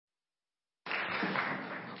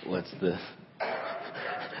What's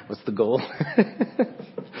the goal? The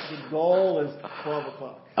goal is 12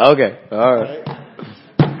 o'clock. Okay, all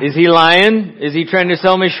right. Is he lying? Is he trying to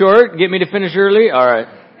sell me short? Get me to finish early? All right.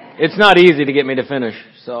 It's not easy to get me to finish,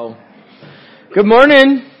 so. Good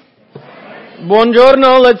morning.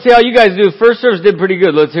 Buongiorno. Let's see how you guys do. First service did pretty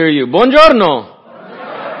good. Let's hear you. Buongiorno.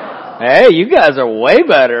 Hey, you guys are way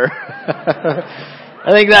better. I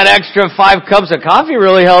think that extra 5 cups of coffee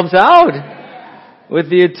really helps out with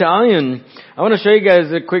the Italian. I want to show you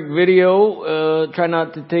guys a quick video. Try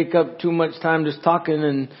not to take up too much time just talking.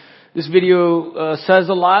 And this video says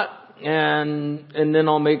a lot, and then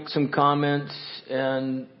I'll make some comments,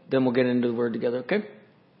 and then we'll get into the Word together, okay?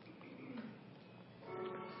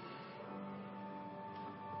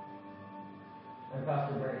 I'm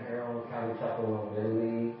Pastor Brent Harrell, Calvary Chapel, Rome,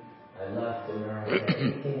 Italy. I left America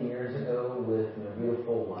 18 years ago with my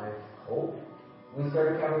beautiful wife, Hope. We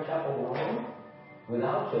started Calvary Chapel, Rome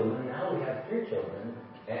without children. Now we have 3 children,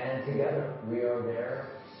 and together we are there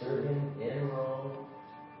serving in Rome.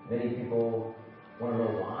 Many people want to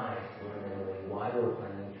know why we're in Italy, why we're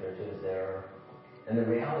planting churches there. And the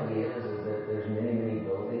reality is that there's many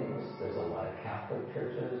buildings. There's a lot of Catholic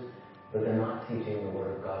churches, but they're not teaching the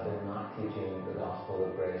Word of God. They're not teaching the gospel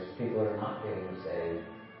of grace. People are not getting saved.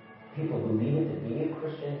 People believe it to be a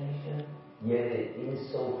Christian nation, yet it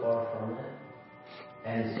is so far from it.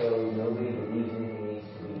 And so nobody believes anything needs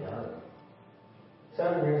to be done.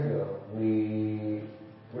 7 years ago, we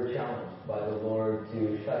were challenged by the Lord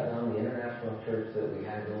to shut down the international church that we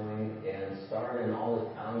had going and start an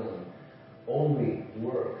all-Italian only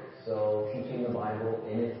work. So teaching the Bible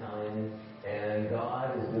in Italian. And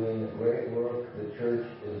God is doing a great work. The church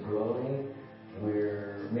is growing.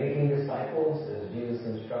 We're making disciples as Jesus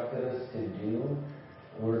instructed us to do.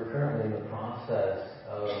 We're currently in the process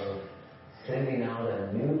of sending out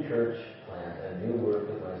a new church plant, a new work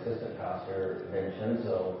with my assistant pastor,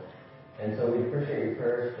 Vincenzo. And so we appreciate your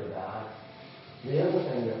prayers for that. The other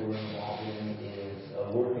thing that we're involved in is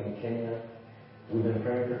a work in Kenya. We've been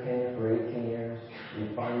praying for Kenya for 18 years.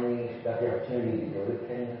 We finally got the opportunity to go to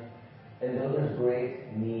Kenya. And though there's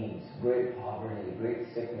great needs, great poverty,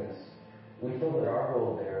 great sickness, we feel that our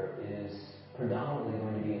role there is predominantly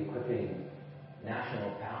going to be equipping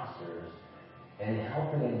national pastors and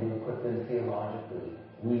helping them to equip them theologically.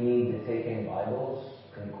 We need to take in Bibles,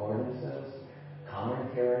 concordances,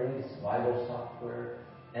 commentaries, Bible software,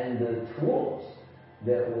 and the tools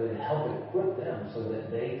that would help equip them so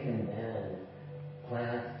that they can then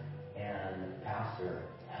plant and pastor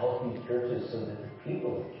healthy churches so that the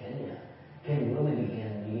people of Kenya can really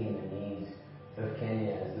begin meeting the needs of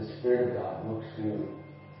Kenya as the Spirit of God works through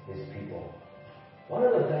His people. One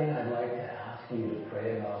other thing I'd like to ask you to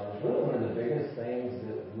pray about is really one of the biggest things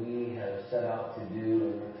that we have set out to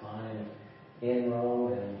do in our time in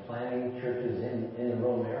Rome and planting churches in the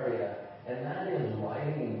Rome area, and that is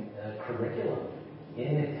writing a curriculum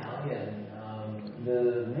in Italian.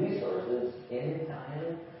 The resources in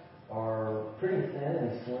Italian are pretty thin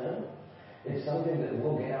and slim. It's something that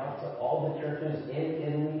we'll get out to all the churches in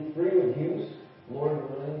Italy, free of use, Lord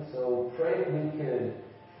willing. So pray that we could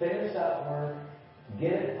finish that work,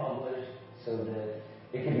 get it published, so that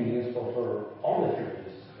it can be useful for all the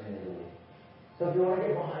churches in Italy. So if you want to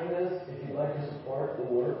get behind us, if you'd like to support the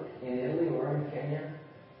work in Italy or in Kenya,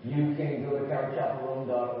 you can go to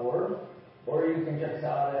calvarychapelrome.org, or you can check us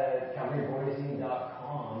out at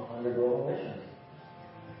calvaryboise.com under Global Missions.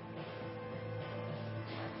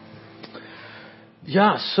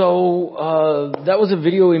 Yeah, so that was a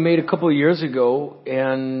video we made a couple of years ago,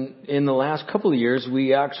 and in the last couple of years,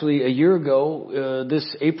 we actually, a year ago,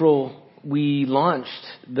 this April, we launched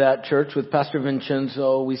that church with Pastor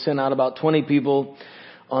Vincenzo. We sent out about 20 people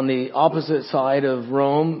on the opposite side of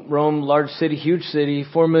Rome. Rome, large city, huge city,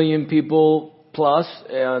 4 million people plus,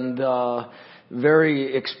 and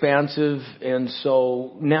very expansive. And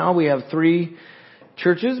so now we have 3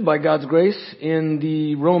 churches, by God's grace, in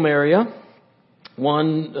the Rome area.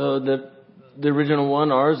 One, the original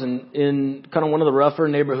one, ours, in kind of one of the rougher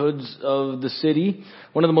neighborhoods of the city,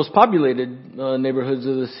 one of the most populated neighborhoods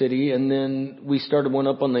of the city, and then we started one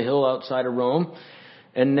up on the hill outside of Rome,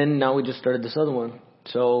 and then now we just started this other one.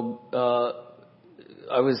 So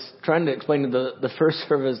I was trying to explain to the first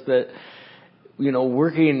service that, you know,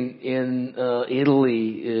 working in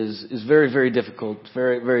Italy is very, very difficult,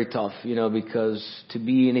 very, very tough, you know, because to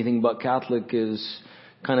be anything but Catholic is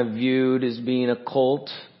kind of viewed as being a cult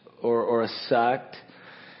or a sect.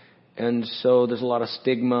 And so there's a lot of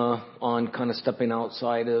stigma on kind of stepping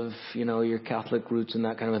outside of, you know, your Catholic roots and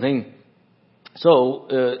that kind of a thing. So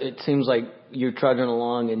it seems like you're trudging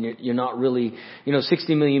along and you're not really,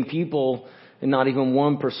 60 million people and not even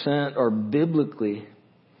 1% are biblically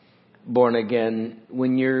born again.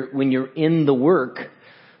 When you're in the work,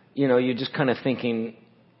 you're just kind of thinking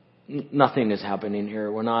nothing is happening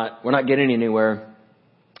here. We're not getting anywhere.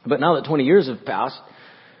 But now that 20 years have passed,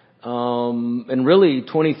 and really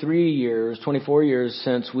 24 years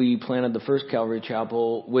since we planted the first Calvary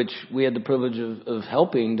Chapel, which we had the privilege of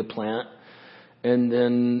helping to plant. And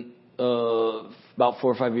then, about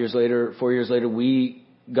 4 years later,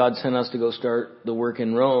 God sent us to go start the work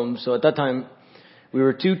in Rome. So at that time, we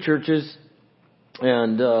were 2 churches,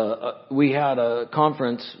 and we had a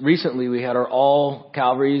conference. Recently, we had our All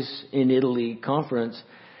Calvaries in Italy conference.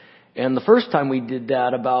 And the first time we did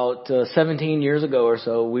that about 17 years ago or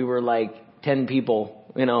so, we were like 10 people,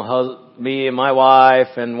 me and my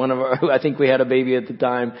wife and I think we had a baby at the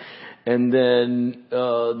time. And then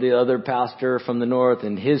the other pastor from the north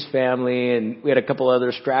and his family, and we had a couple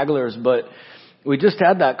other stragglers. But we just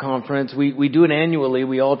had that conference. We do it annually.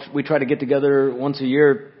 We try to get together once a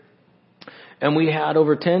year. And we had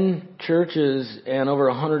over 10 churches and over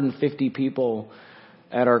 150 people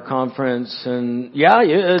at our conference. And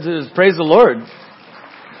it's praise the Lord.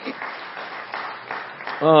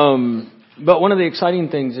 But one of the exciting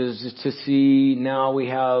things is to see now we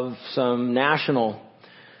have some national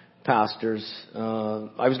pastors.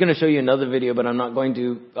 I was going to show you another video, but I'm not going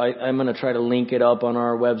to. I'm going to try to link it up on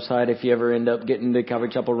our website. If you ever end up getting to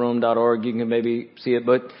CalvaryChapelRome.org, you can maybe see it.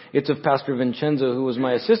 But it's of Pastor Vincenzo, who was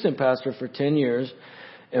my assistant pastor for 10 years.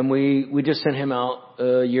 And we just sent him out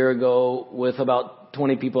a year ago with about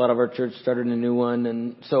 20 people out of our church, started a new one.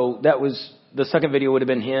 And so that was, the second video would have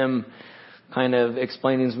been him kind of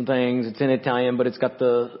explaining some things. It's in Italian, but it's got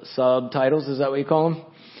the subtitles. Is that what you call them?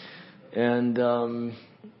 And,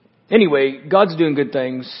 anyway, God's doing good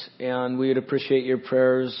things, and we'd appreciate your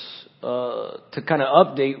prayers, to kind of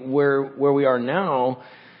update where we are now.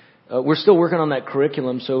 We're still working on that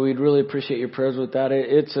curriculum, so we'd really appreciate your prayers with that.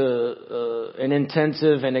 It's an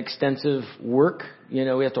intensive and extensive work. We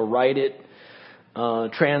have to write it,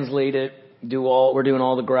 translate it, we're doing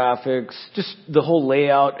all the graphics, just the whole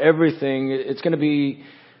layout, everything. It's going to be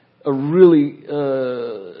a really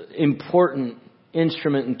important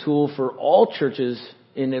instrument and tool for all churches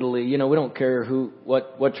in Italy. We don't care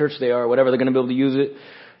what church they are, whatever, they're going to be able to use it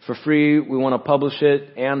for free. We want to publish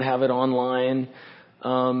it and have it online.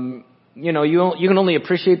 You can only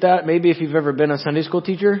appreciate that maybe if you've ever been a Sunday school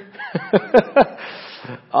teacher.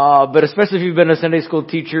 But especially if you've been a Sunday school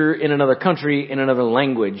teacher in another country, in another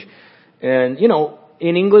language. And,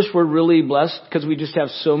 in English, we're really blessed because we just have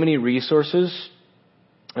so many resources,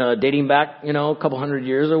 dating back, a couple hundred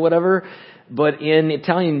years or whatever. But in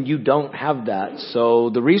Italian, you don't have that. So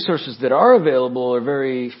the resources that are available are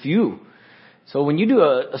very few. So when you do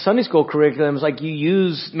a Sunday school curriculum, it's like you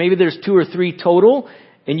use, maybe there's 2 or 3 total,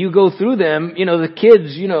 and you go through them, the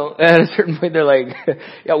kids, at a certain point, they're like,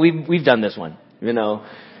 yeah, we've done this one,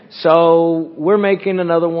 So we're making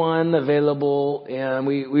another one available, and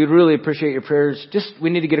we really appreciate your prayers. We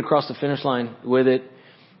need to get across the finish line with it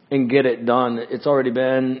and get it done. It's already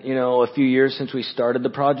been, a few years since we started the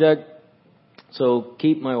project. So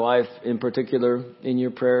keep my wife in particular in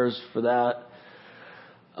your prayers for that.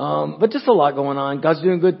 But just a lot going on. God's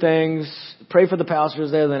doing good things. Pray for the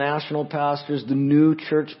pastors there, the national pastors, the new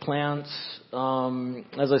church plants.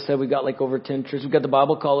 As I said, we got like over 10 churches. We've got the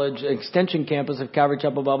Bible College extension campus of Calvary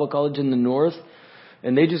Chapel Bible College in the north.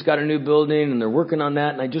 And they just got a new building and they're working on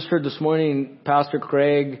that. And I just heard this morning, Pastor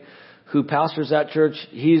Craig, who pastors that church,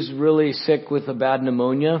 he's really sick with a bad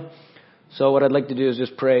pneumonia. So what I'd like to do is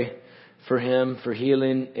just pray for him, for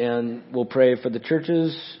healing, and we'll pray for the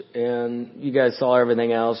churches. And you guys saw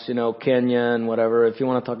everything else, Kenya and whatever. If you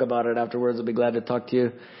want to talk about it afterwards, I'll be glad to talk to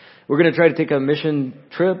you. We're going to try to take a mission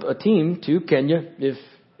trip, a team to Kenya. If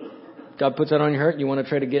God puts that on your heart, you want to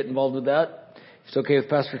try to get involved with that. If it's okay with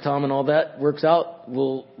Pastor Tom and all that works out,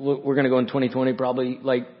 we're going to go in 2020, probably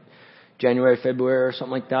like January, February or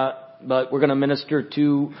something like that. But we're going to minister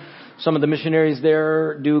to some of the missionaries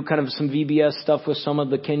there, do kind of some VBS stuff with some of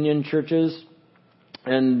the Kenyan churches.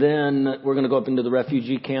 And then we're going to go up into the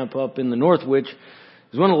refugee camp up in the north, which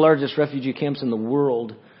is one of the largest refugee camps in the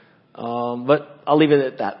world. But I'll leave it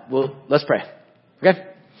at that. Let's pray. Okay?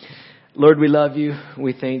 Lord, we love you.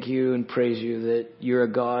 We thank you and praise you that you're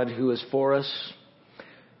a God who is for us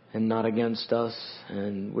and not against us.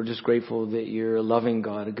 And we're just grateful that you're a loving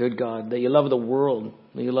God, a good God, that you love the world,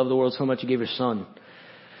 that you love the world so much you gave your son.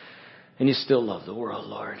 And you still love the world,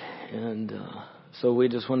 Lord. And so we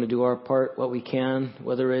just want to do our part, what we can,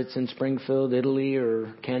 whether it's in Springfield, Italy,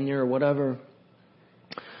 or Kenya, or whatever.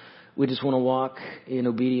 We just want to walk in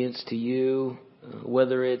obedience to you,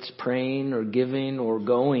 whether it's praying or giving or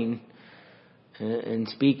going. and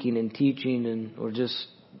speaking and teaching or just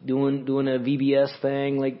doing a VBS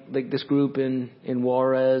thing like this group in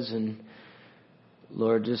Juarez. And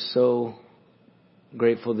Lord, just so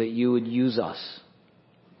grateful that you would use us.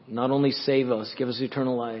 Not only save us, give us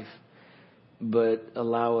eternal life, but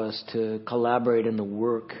allow us to collaborate in the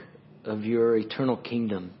work of your eternal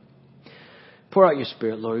kingdom. Pour out your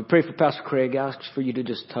Spirit, Lord. We pray for Pastor Craig. Ask for you to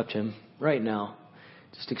just touch him right now.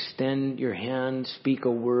 Just extend your hand, speak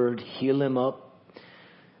a word, heal him up.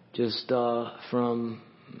 Just from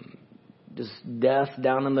just death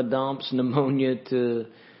down in the dumps, pneumonia, to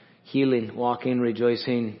healing, walking,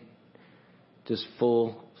 rejoicing, just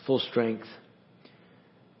full strength.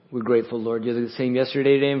 We're grateful, Lord. You're the same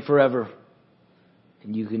yesterday, today, and forever.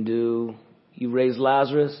 And you raised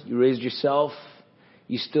Lazarus, you raised yourself,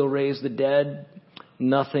 you still raise the dead.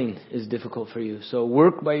 Nothing is difficult for you. So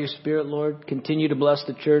work by your Spirit, Lord. Continue to bless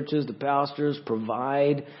the churches, the pastors,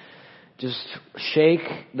 provide. Just shake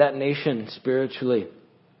that nation spiritually,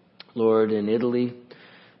 Lord, in Italy.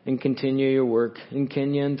 And continue your work in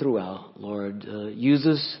Kenya and throughout, Lord. Use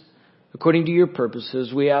us according to your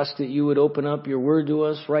purposes. We ask that you would open up your word to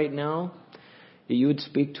us right now. That you would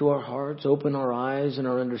speak to our hearts, open our eyes and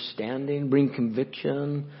our understanding, bring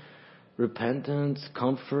conviction, repentance,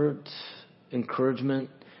 comfort, encouragement,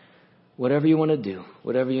 whatever you want to do,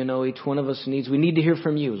 whatever you know each one of us needs. We need to hear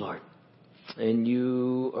from you, Lord. And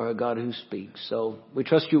you are a God who speaks. So we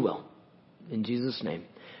trust you will. In Jesus' name.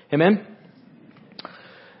 Amen.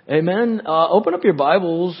 Amen. Open up your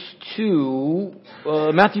Bibles to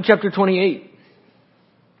Matthew chapter 28.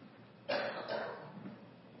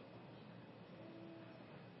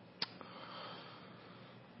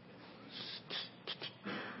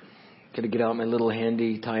 Got to get out my little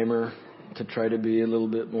handy timer to try to be a little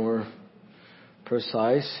bit more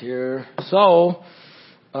precise here. So,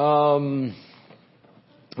 I want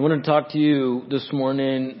to talk to you this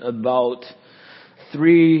morning about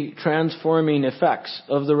 3 transforming effects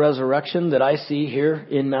of the resurrection that I see here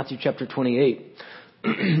in Matthew chapter 28.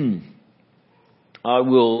 I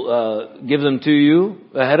will give them to you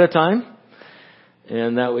ahead of time.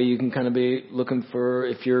 And that way you can kind of be looking for,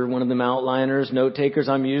 if you're one of them outliners, note takers.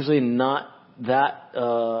 I'm usually not that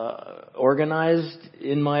organized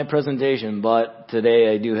in my presentation, but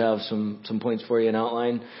today I do have some points for you in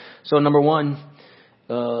outline. So number one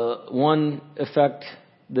effect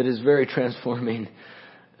that is very transforming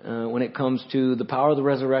when it comes to the power of the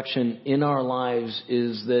resurrection in our lives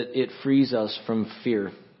is that it frees us from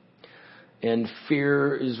fear. And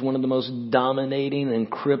fear is one of the most dominating and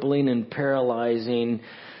crippling and paralyzing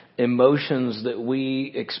emotions that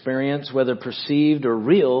we experience, whether perceived or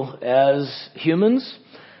real, as humans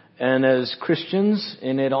and as Christians.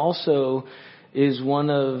 And it also is one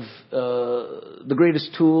of the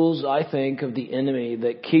greatest tools, I think, of the enemy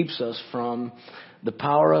that keeps us from the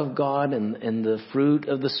power of God and the fruit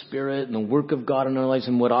of the Spirit and the work of God in our lives,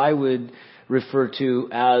 and what I would refer to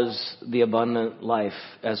as the abundant life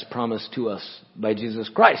as promised to us by Jesus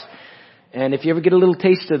Christ. And if you ever get a little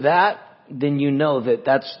taste of that, then you know that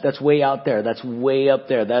that's way out there. That's way up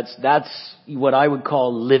there. That's what I would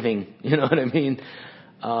call living. You know what I mean?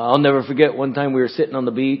 I'll never forget one time we were sitting on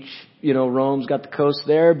the beach. You know, Rome's got the coast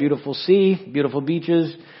there, beautiful sea, beautiful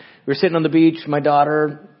beaches. We were sitting on the beach. My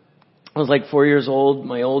daughter was like 4 years old,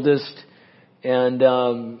 my oldest, and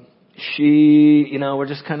she, you know, we're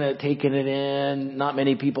just kind of taking it in, not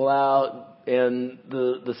many people out, and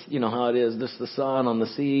the you know how it is, just the sun on the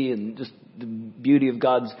sea and just the beauty of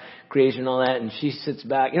God's creation and all that. And she sits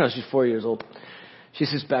back, you know, she's 4 years old. She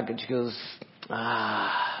sits back and she goes,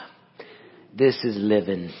 this is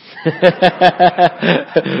living. And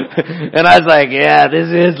I was like, yeah, this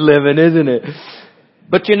is living, isn't it?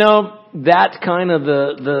 But you know, that's kind of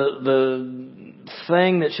the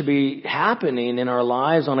thing that should be happening in our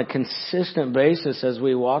lives on a consistent basis as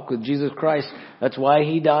we walk with Jesus Christ. That's why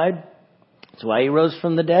He died. That's why He rose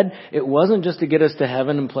from the dead. It wasn't just to get us to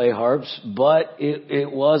heaven and play harps, but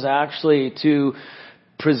it was actually to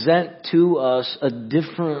present to us a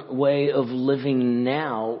different way of living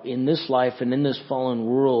now in this life and in this fallen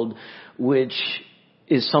world, which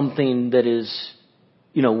is something that is,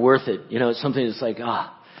 you know, worth it. You know, it's something that's like,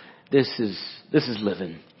 this is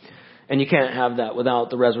living. And you can't have that without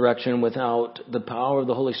the resurrection, without the power of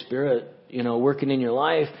the Holy Spirit, you know, working in your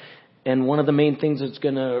life. And one of the main things that's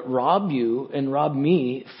going to rob you and rob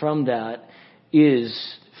me from that is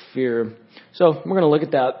fear. So we're going to look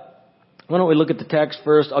at that. Why don't we look at the text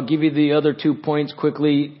first? I'll give you the other 2 points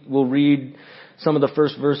quickly. We'll read some of the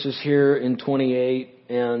first verses here in 28,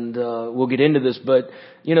 and we'll get into this. But,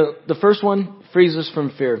 you know, the first one frees us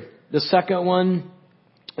from fear. The second one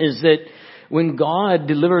is that when God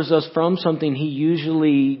delivers us from something, He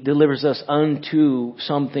usually delivers us unto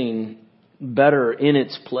something better in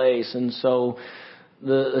its place. And so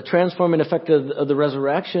the transforming effect of the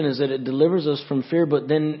resurrection is that it delivers us from fear, but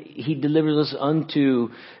then He delivers us unto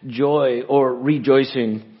joy or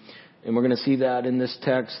rejoicing. And we're going to see that in this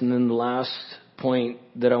text. And then the last point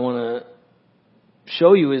that I want to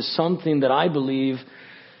show you is something that I believe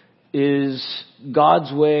is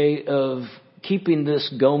God's way of keeping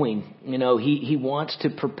this going. You know, He wants to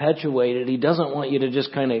perpetuate it. He doesn't want you to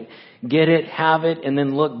just kind of get it, have it, and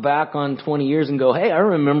then look back on 20 years and go, hey, I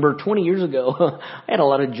remember 20 years ago, I had a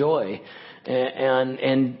lot of joy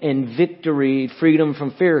and victory, freedom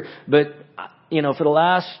from fear. But, you know, for the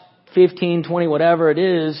last 15, 20, whatever it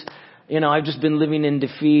is, you know, I've just been living in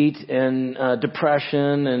defeat and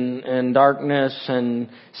depression and darkness and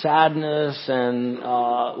sadness and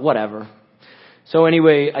whatever. So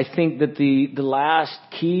anyway, I think that the last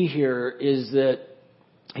key here is that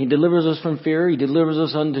He delivers us from fear. He delivers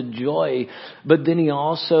us unto joy. But then He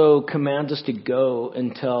also commands us to go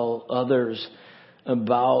and tell others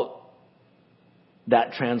about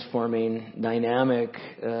that transforming dynamic,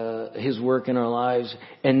 His work in our lives.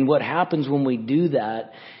 And what happens when we do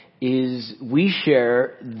that is we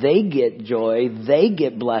share, they get joy, they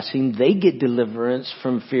get blessing, they get deliverance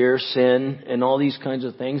from fear, sin, and all these kinds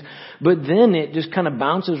of things. But then it just kind of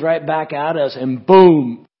bounces right back at us and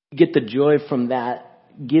boom, get the joy from that,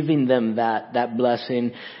 giving them that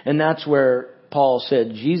blessing. And that's where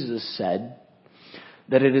Jesus said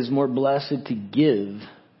that it is more blessed to give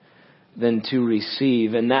than to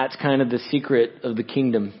receive. And that's kind of the secret of the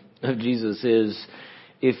kingdom of Jesus is,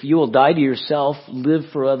 if you will die to yourself, live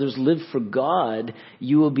for others, live for God,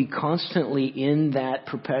 you will be constantly in that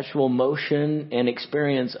perpetual motion and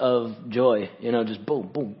experience of joy. You know, just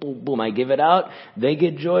boom, boom, boom, boom. I give it out. They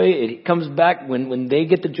get joy. It comes back. When they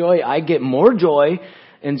get the joy, I get more joy.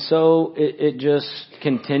 And so it just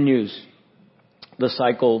continues the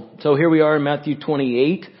cycle. So here we are in Matthew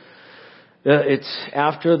 28. It's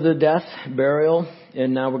after the death, burial,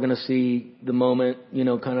 and now we're going to see the moment, you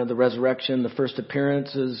know, kind of the resurrection, the first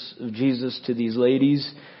appearances of Jesus to these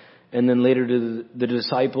ladies, and then later to the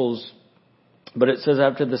disciples. But it says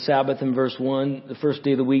after the Sabbath in verse 1, the first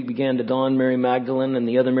day of the week began to dawn. Mary Magdalene and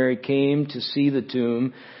the other Mary came to see the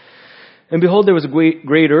tomb. And behold, there was a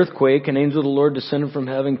great earthquake. An angel of the Lord descended from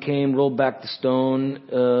heaven, came, rolled back the stone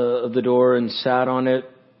of the door, and sat on it.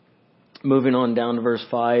 Moving on down to verse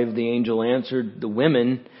 5, the angel answered the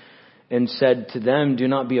women and said to them, do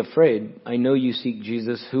not be afraid. I know you seek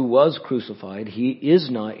Jesus who was crucified. He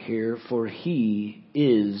is not here, for He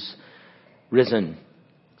is risen.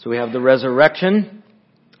 So we have the resurrection.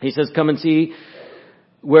 He says, come and see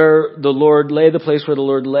where the Lord lay, the place where the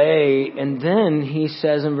Lord lay. And then He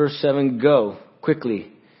says in verse 7, go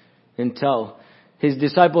quickly and tell His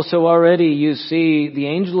disciples. So already you see the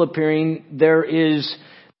angel appearing. There is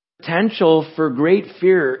potential for great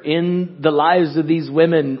fear in the lives of these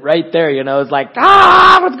women right there. You know, it's like,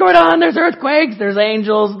 what's going on? There's earthquakes, there's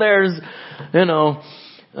angels, there's, you know,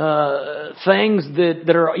 things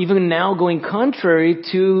that are even now going contrary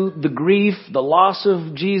to the grief, the loss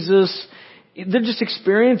of Jesus. They're just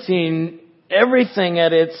experiencing everything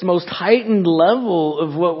at its most heightened level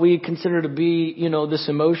of what we consider to be, you know, this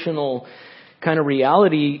emotional kind of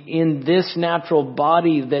reality in this natural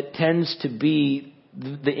body that tends to be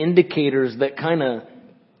the indicators that kind of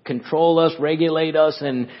control us, regulate us,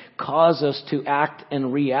 and cause us to act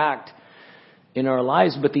and react in our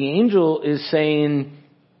lives. But the angel is saying,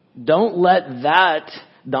 don't let that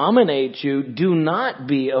dominate you. Do not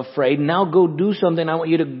be afraid. Now go do something. I want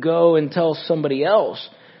you to go and tell somebody else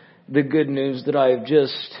the good news that I've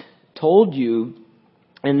just told you.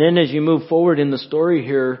 And then as you move forward in the story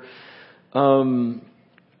here,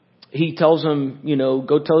 He tells them, you know,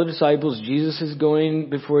 go tell the disciples, Jesus is going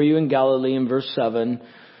before you in Galilee in verse 7.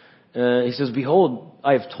 He says, behold,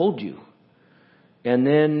 I have told you. And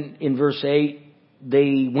then in verse 8,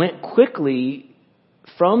 they went quickly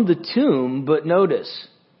from the tomb, but notice,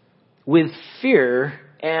 with fear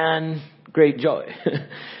and great joy.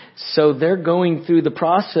 So they're going through the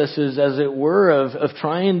processes, as it were, of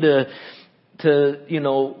trying to, you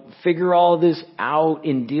know, figure all this out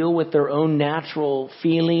and deal with their own natural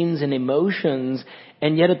feelings and emotions,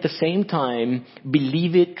 and yet at the same time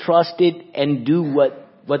believe it, trust it, and do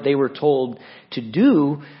what they were told to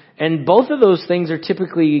do. And both of those things are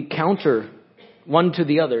typically counter one to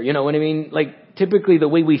the other. You know what I mean? Like typically the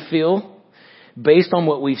way we feel based on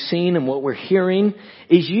what we've seen and what we're hearing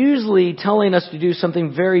is usually telling us to do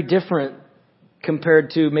something very different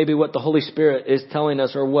compared to maybe what the Holy Spirit is telling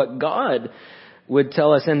us or what God would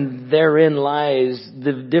tell us, and therein lies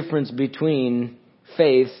the difference between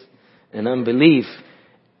faith and unbelief,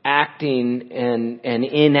 acting and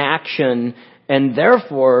inaction, and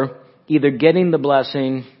therefore either getting the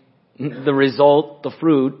blessing, the result, the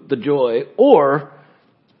fruit, the joy, or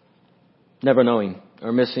never knowing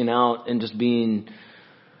or missing out and just being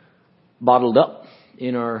bottled up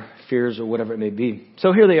in our fears or whatever it may be.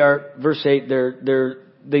 So here they are, verse 8. There's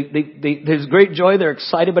great joy. They're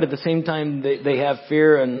excited, but at the same time they have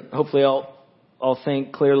fear. And hopefully I'll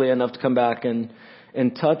think clearly enough to come back and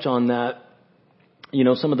touch on that. You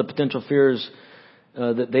know, some of the potential fears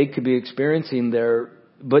that they could be experiencing there.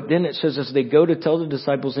 But then it says, as they go to tell the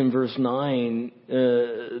disciples in verse 9,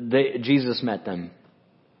 Jesus met them.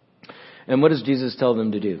 And what does Jesus tell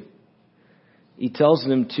them to do? He tells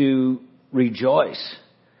them to rejoice.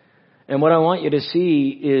 And what I want you to see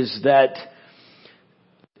is that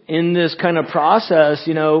in this kind of process,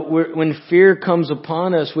 you know, when fear comes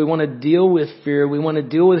upon us, we want to deal with fear. We want to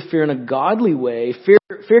deal with fear in a godly way.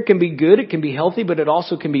 Fear can be good, it can be healthy, but it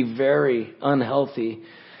also can be very unhealthy.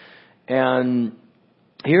 And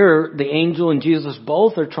here, the angel and Jesus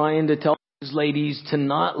both are trying to tell these ladies to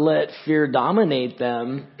not let fear dominate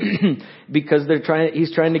them because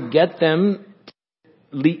he's trying to get them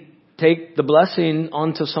to take the blessing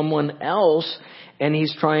onto someone else, and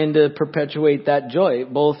he's trying to perpetuate that joy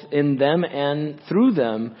both in them and through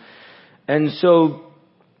them. And so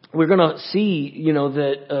we're going to see, you know,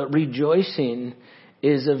 that rejoicing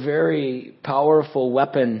is a very powerful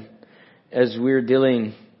weapon as we're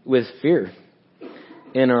dealing with fear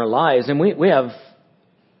in our lives. And we have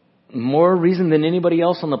more reason than anybody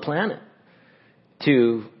else on the planet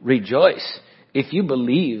to rejoice if you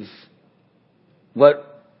believe what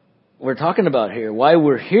we're talking about here, why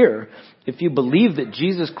we're here. If you believe that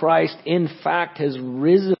Jesus Christ in fact has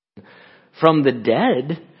risen from the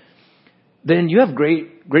dead, then you have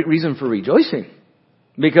great reason for rejoicing.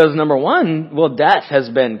 Because number one, well, death has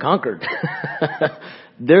been conquered.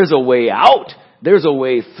 There's a way out. There's a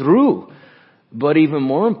way through. But even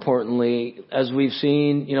more importantly, as we've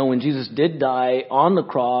seen, you know, when Jesus did die on the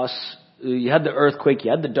cross, you had the earthquake,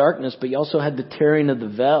 you had the darkness, but you also had the tearing of the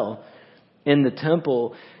veil in the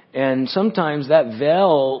temple. And sometimes that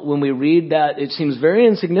veil, when we read that, it seems very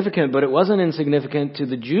insignificant, but it wasn't insignificant to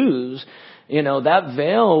the Jews. You know, that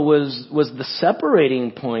veil was the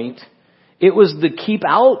separating point. It was the keep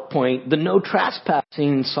out point, the no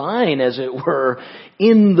trespassing sign, as it were,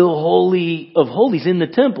 in the Holy of Holies, in the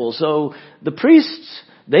temple. So the priests,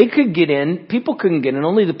 they could get in. People couldn't get in.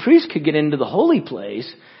 Only the priests could get into the holy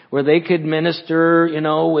place where they could minister, you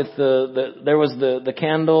know, with there was the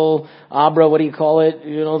candelabra, what do you call it?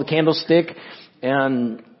 You know, the candlestick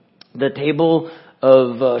and the table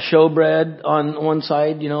of showbread on one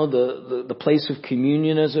side, you know, the place of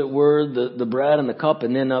communion, as it were, the bread and the cup,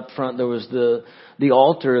 and then up front there was the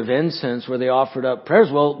altar of incense where they offered up prayers.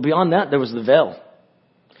 Well, beyond that there was the veil.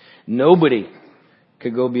 Nobody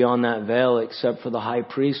could go beyond that veil except for the high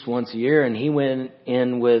priest once a year, and he went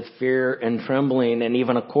in with fear and trembling and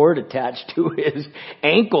even a cord attached to his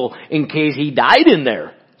ankle in case he died in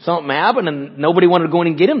there. Something happened and nobody wanted to go in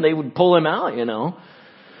and get him. They would pull him out, you know.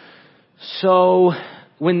 So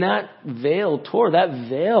when that veil tore, that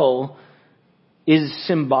veil is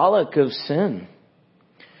symbolic of sin.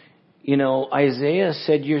 You know, Isaiah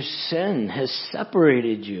said your sin has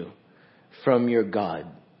separated you from your God.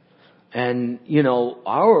 And, you know,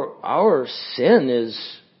 our sin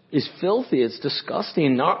is filthy. It's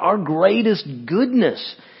disgusting. Our greatest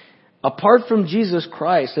goodness, apart from Jesus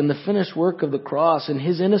Christ and the finished work of the cross and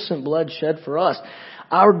His innocent blood shed for us,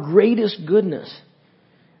 our greatest goodness,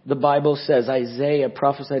 the Bible says, Isaiah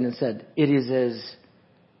prophesied and said, it is as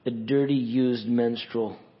a dirty used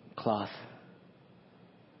menstrual cloth.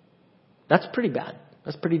 That's pretty bad.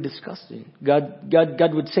 That's pretty disgusting. God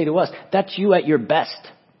would say to us, that's you at your best.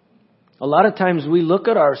 A lot of times we look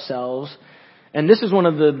at ourselves, and this is one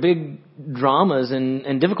of the big dramas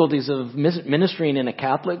and difficulties of ministering in a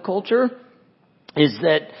Catholic culture, is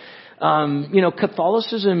that, you know,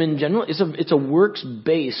 Catholicism in general, it's a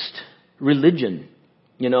works-based religion.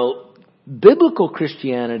 You know, biblical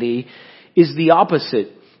Christianity is the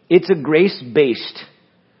opposite. It's a grace-based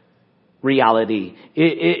reality.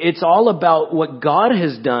 It's all about what God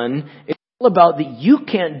has done. It's all about that you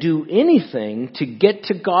can't do anything to get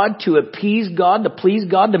to God, to appease God, to please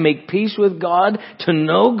God, to make peace with God, to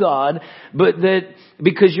know God, but that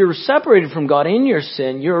because you're separated from God in your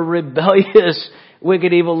sin, you're a rebellious,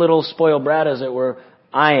 wicked, evil little spoiled brat, as it were,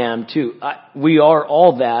 I am too. We are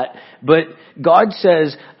all that. But God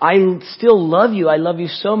says, I still love you. I love you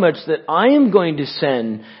so much that I am going to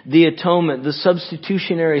send the atonement, the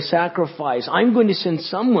substitutionary sacrifice. I'm going to send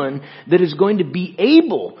someone that is going to be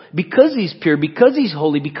able, because he's pure, because he's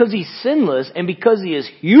holy, because he's sinless, and because he is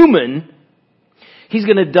human, he's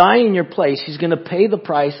going to die in your place. He's going to pay the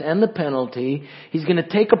price and the penalty. He's going to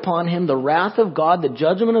take upon him the wrath of God, the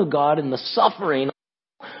judgment of God, and the suffering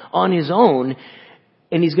on his own.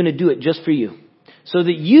 And he's going to do it just for you, so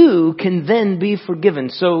that you can then be forgiven.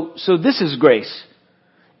 So this is grace.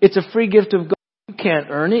 It's a free gift of God. You can't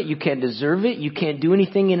earn it. You can't deserve it. You can't do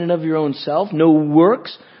anything in and of your own self. No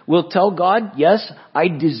works will tell God, yes, I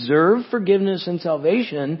deserve forgiveness and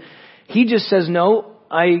salvation. He just says, no,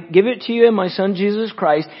 I give it to you in my Son Jesus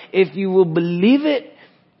Christ. If you will believe it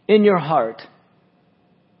in your heart,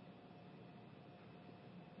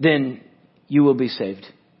 then you will be saved.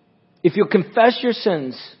 If you'll confess your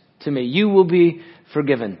sins to me, you will be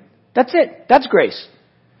forgiven. That's it. That's grace.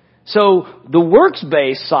 So the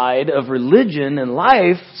works-based side of religion and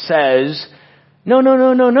life says, no.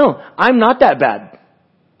 I'm not that bad.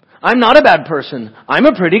 I'm not a bad person. I'm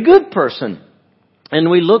a pretty good person. And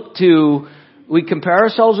we compare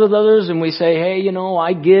ourselves with others and we say, hey,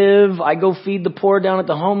 I give, I go feed the poor down at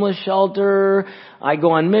the homeless shelter, I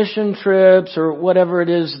go on mission trips, or whatever it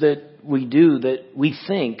is that we do that we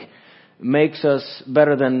think makes us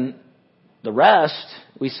better than the rest.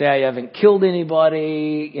 We say, I haven't killed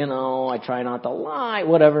anybody, I try not to lie,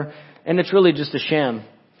 whatever. And it's really just a sham.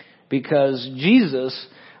 Because Jesus,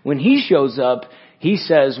 when he shows up, he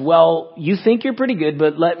says, well, you think you're pretty good,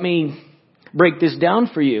 but let me break this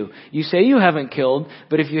down for you. You say you haven't killed,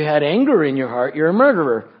 but if you had anger in your heart, you're a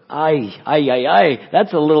murderer. Aye.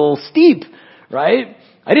 That's a little steep, right?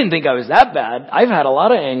 I didn't think I was that bad. I've had a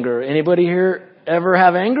lot of anger. Anybody here ever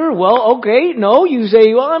have anger? Well, okay, no. You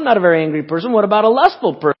say, well, I'm not a very angry person. What about a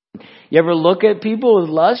lustful person? You ever look at people with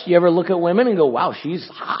lust? You ever look at women and go, wow, she's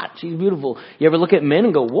hot, she's beautiful. You ever look at men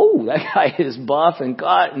and go, whoa, that guy is buff and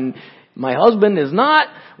cut and my husband is not?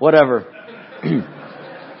 Whatever.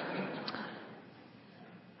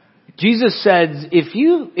 Jesus says, if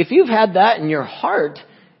you've had that in your heart,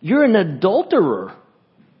 you're an adulterer.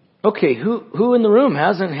 Okay, who in the room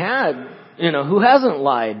hasn't had, who hasn't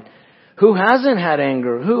lied? Who hasn't had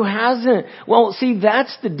anger? Who hasn't? Well, see,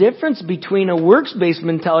 that's the difference between a works-based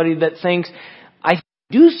mentality that thinks, I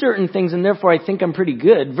do certain things and therefore I think I'm pretty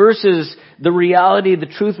good, versus the reality, the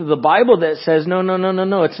truth of the Bible that says,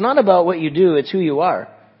 no. It's not about what you do, it's who you are.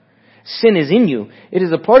 Sin is in you. It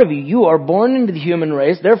is a part of you. You are born into the human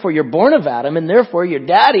race. Therefore, you're born of Adam. And therefore, your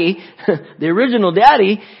daddy, the original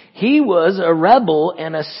daddy, he was a rebel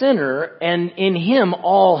and a sinner. And in him,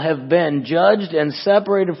 all have been judged and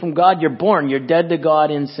separated from God. You're born. You're dead to God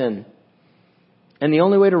in sin. And the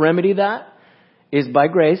only way to remedy that is by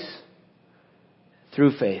grace,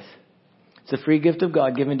 through faith. It's a free gift of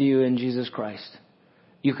God given to you in Jesus Christ.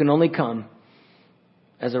 You can only come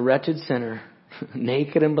as a wretched sinner,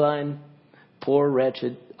 naked and blind, poor,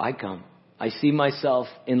 wretched. I come. I see myself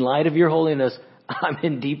in light of your holiness. I'm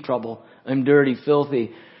in deep trouble. I'm dirty,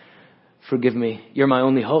 filthy. Forgive me. You're my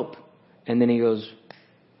only hope. And then he goes,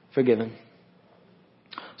 forgiven.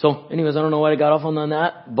 So anyways, I don't know why I got off on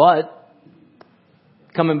that, but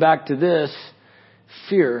coming back to this,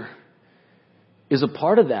 fear is a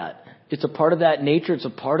part of that. It's a part of that nature. It's a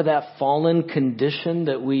part of that fallen condition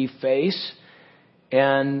that we face.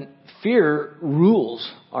 And fear rules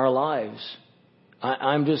our lives.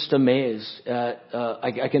 I'm just amazed at,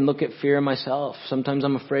 I can look at fear in myself. Sometimes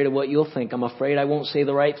I'm afraid of what you'll think. I'm afraid I won't say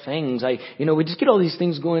the right things. We just get all these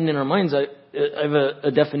things going in our minds. I have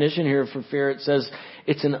a definition here for fear. It says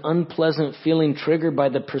it's an unpleasant feeling triggered by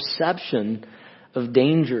the perception of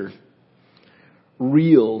danger,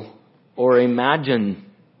 real or imagined.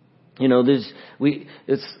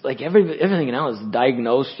 It's like everything now is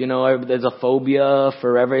diagnosed, there's a phobia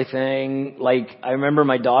for everything. Like, I remember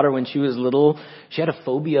my daughter when she was little, she had a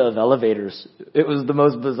phobia of elevators. It was the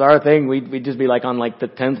most bizarre thing. We'd just be like on like the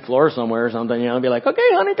 10th floor somewhere or something, be like, okay,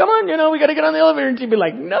 honey, come on, we gotta get on the elevator. And she'd be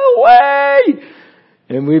like, no way!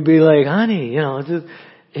 And we'd be like, honey,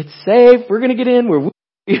 it's safe, we're gonna get in,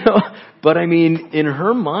 but I mean, in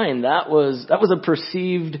her mind, that was a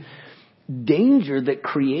perceived danger that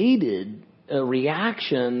created a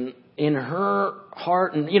reaction in her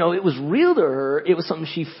heart. And, it was real to her. It was something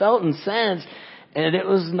she felt and sensed. And it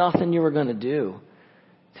was nothing you were going to do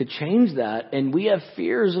to change that. And we have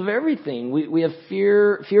fears of everything. We have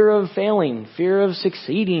fear of failing, fear of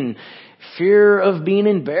succeeding, fear of being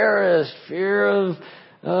embarrassed, fear of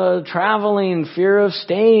traveling, fear of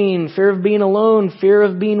staying, fear of being alone, fear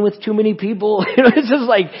of being with too many people. It's just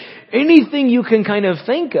like anything you can kind of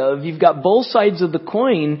think of. You've got both sides of the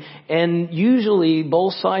coin, and usually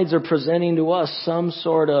both sides are presenting to us some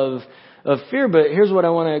sort of fear. But here's what I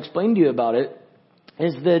want to explain to you about it,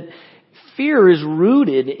 is that fear is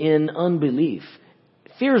rooted in unbelief.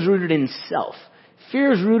 Fear is rooted in self.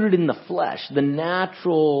 Fear is rooted in the flesh, the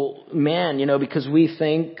natural man, because we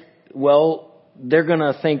think, well, they're going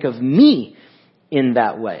to think of me in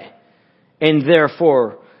that way. And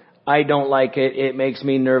therefore, I don't like it. It makes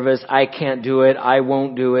me nervous. I can't do it. I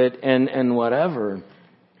won't do it, and whatever.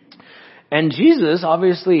 And Jesus,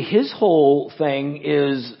 obviously, his whole thing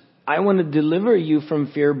is, I want to deliver you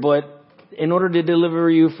from fear, but in order to deliver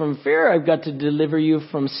you from fear, I've got to deliver you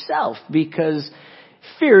from self, because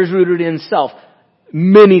fear is rooted in self.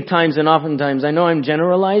 Many times and oftentimes, I know I'm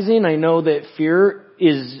generalizing. I know that fear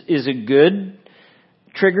is a good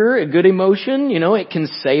trigger, a good emotion. It can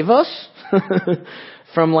save us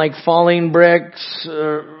from like falling bricks,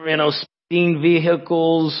 speeding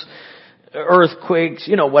vehicles, earthquakes,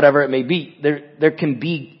 whatever it may be. There can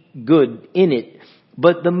be good in it.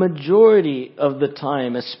 But the majority of the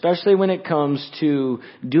time, especially when it comes to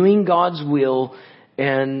doing God's will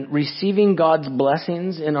and receiving God's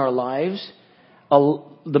blessings in our lives,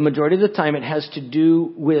 the majority of the time it has to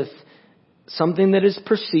do with something that is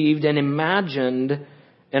perceived and imagined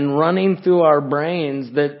and running through our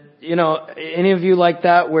brains that, any of you like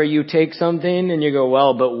that, where you take something and you go,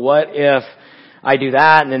 well, but what if I do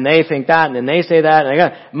that, and then they think that, and then they say that,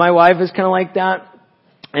 and my wife is kind of like that,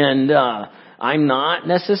 and I'm not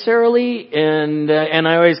necessarily, and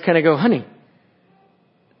I always kind of go, honey,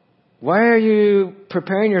 why are you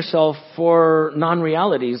preparing yourself for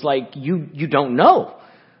non-realities? Like you don't know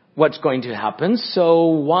what's going to happen, so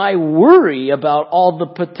why worry about all the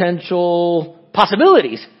potential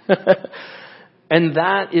possibilities? And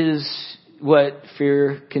that is what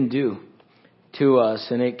fear can do to us,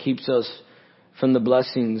 and it keeps us from the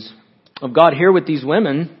blessings of God. Here with these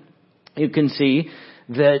women, you can see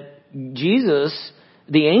that Jesus,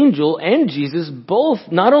 the angel, and Jesus both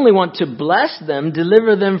not only want to bless them,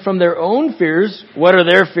 deliver them from their own fears. What are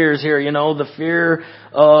their fears here? The fear,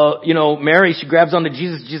 Mary, she grabs onto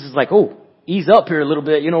Jesus. Jesus is like, oh, ease up here a little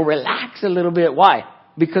bit, relax a little bit. Why?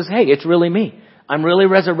 Because, hey, it's really me. I'm really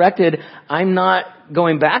resurrected. I'm not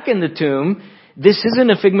going back in the tomb. This isn't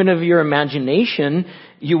a figment of your imagination.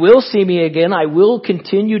 You will see me again. I will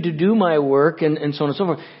continue to do my work, and so on and so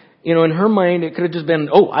forth. In her mind, it could have just been,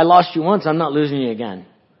 oh, I lost you once. I'm not losing you again.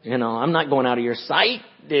 I'm not going out of your sight.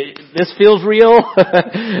 This feels real.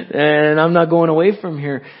 And I'm not going away from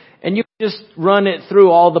here. And you just run it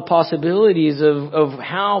through all the possibilities of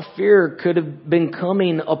how fear could have been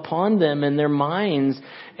coming upon them in their minds.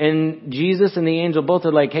 And Jesus and the angel both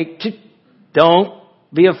are like, hey, don't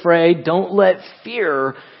be afraid. Don't let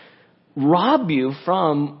fear rob you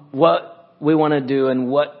from what we want to do and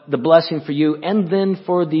what the blessing for you and then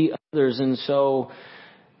for the others. And so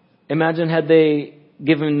imagine had they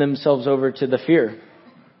given themselves over to the fear.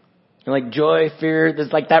 Like joy, fear,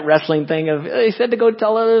 there's like that wrestling thing of, they said to go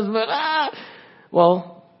tell others, but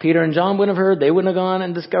well, Peter and John wouldn't have heard. They wouldn't have gone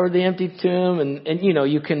and discovered the empty tomb. And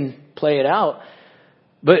you can play it out.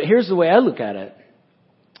 But here's the way I look at it,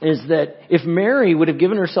 is that if Mary would have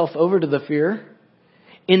given herself over to the fear,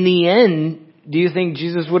 in the end, do you think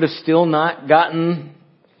Jesus would have still not gotten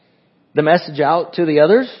the message out to the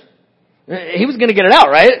others? He was going to get it out,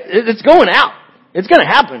 right? It's going out. It's going to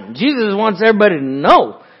happen. Jesus wants everybody to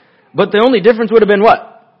know. But the only difference would have been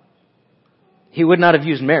what? He would not have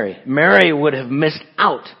used Mary. Mary would have missed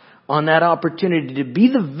out on that opportunity to be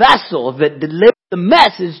the vessel that delivered the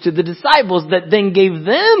message to the disciples that then gave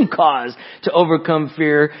them cause to overcome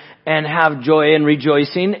fear and have joy and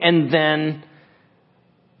rejoicing, and then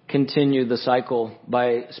continue the cycle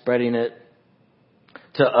by spreading it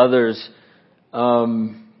to others.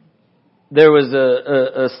 There was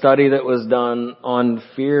a study that was done on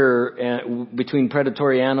fear between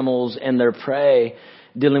predatory animals and their prey,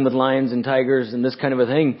 dealing with lions and tigers and this kind of a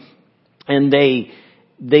thing. And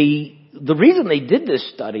the reason they did this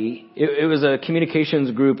study, it was a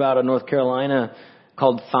communications group out of North Carolina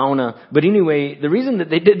called Fauna. But anyway, the reason that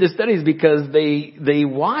they did this study is because they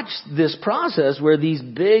watched this process where these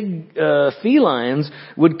big felines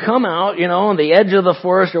would come out, on the edge of the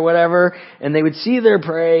forest or whatever, and they would see their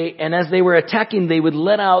prey, and as they were attacking, they would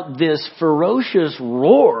let out this ferocious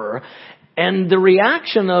roar. And the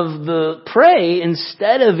reaction of the prey,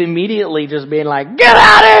 instead of immediately just being like, get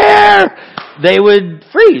out of here, they would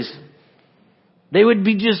freeze. They would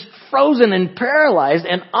be just frozen and paralyzed,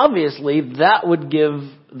 and obviously that would give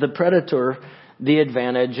the predator the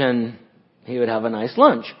advantage and he would have a nice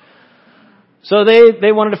lunch. So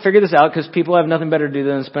they wanted to figure this out because people have nothing better to do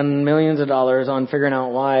than spend millions of dollars on figuring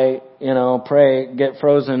out why, prey get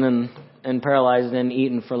frozen and paralyzed and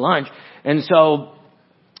eaten for lunch. And so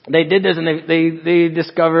they did this, and they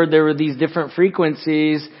discovered there were these different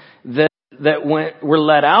frequencies that were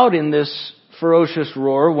let out in this ferocious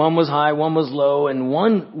roar. One was high, one was low, and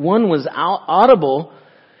one was audible,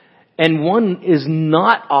 and one is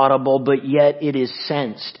not audible, but yet it is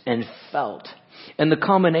sensed and felt. And the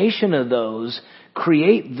combination of those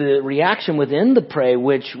create the reaction within the prey,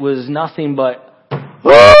 which was nothing but,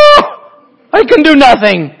 I can do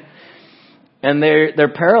nothing! And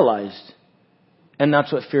they're paralyzed. And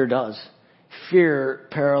that's what fear does. Fear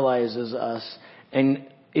paralyzes us. And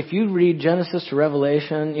if you read Genesis to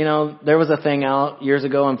Revelation, there was a thing out years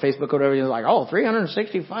ago on Facebook or whatever. It was like,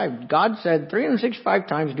 365. God said 365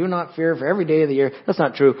 times, do not fear for every day of the year. That's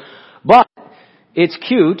not true. But it's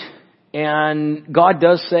cute. And God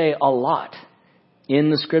does say a lot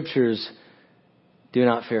in the scriptures. Do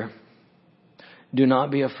not fear. Do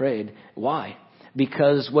not be afraid. Why?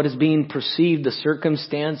 Because what is being perceived, the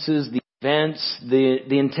circumstances, the events,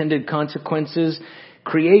 the intended consequences,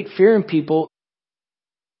 create fear in people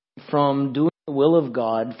from doing the will of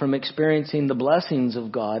God, from experiencing the blessings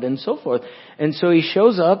of God, and so forth. And so he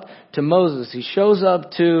shows up to Moses, he shows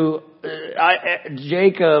up to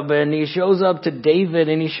Jacob, and he shows up to David,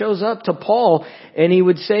 and he shows up to Paul, and he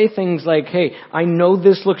would say things like, hey, I know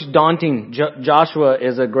this looks daunting. Joshua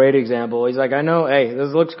is a great example. He's like, I know, hey,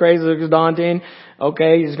 this looks crazy, this looks daunting.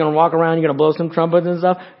 Okay, you're just going to walk around, you're going to blow some trumpets and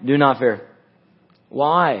stuff. Do not fear.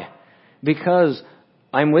 Why? Because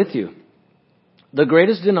I'm with you. The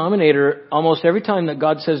greatest denominator, almost every time that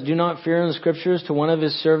God says do not fear in the scriptures to one of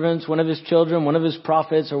his servants, one of his children, one of his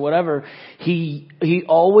prophets or whatever, he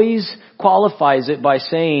always qualifies it by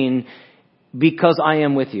saying, because I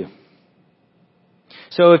am with you.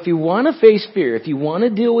 So if you want to face fear, if you want to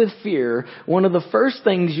deal with fear, one of the first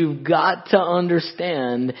things you've got to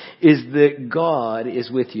understand is that God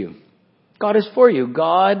is with you. God is for you.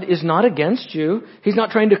 God is not against you. He's not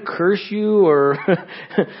trying to curse you or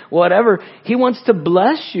whatever. He wants to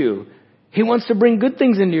bless you. He wants to bring good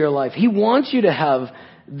things into your life. He wants you to have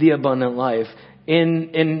the abundant life.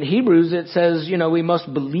 In Hebrews it says, we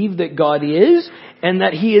must believe that God is and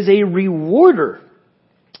that He is a rewarder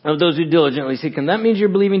of those who diligently seek Him. That means you're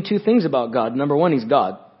believing two things about God. Number one, He's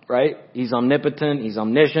God. Right? He's omnipotent. He's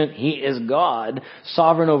omniscient. He is God,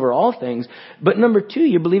 sovereign over all things. But number two,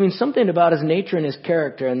 you're believing something about His nature and His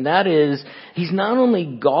character. And that is, He's not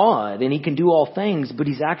only God and He can do all things, but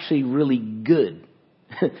He's actually really good.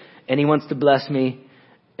 And He wants to bless me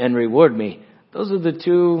and reward me. Those are the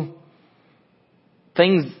two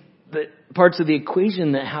things, parts of the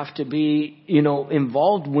equation that have to be,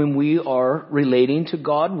 involved when we are relating to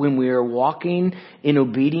God, when we are walking in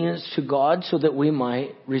obedience to God so that we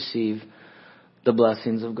might receive the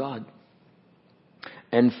blessings of God.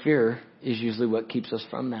 And fear is usually what keeps us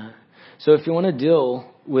from that. So if you want to deal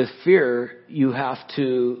with fear, you have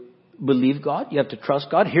to believe God. You have to trust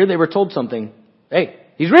God. Here they were told something. Hey,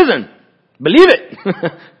 He's risen. Believe it.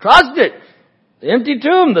 Trust it. The empty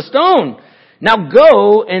tomb, the stone. Now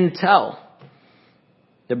go and tell.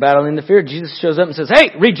 They're battling the fear. Jesus shows up and says,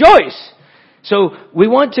 hey, rejoice. So we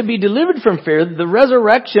want to be delivered from fear. The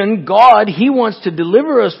resurrection, God, He wants to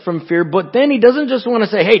deliver us from fear, but then He doesn't just want to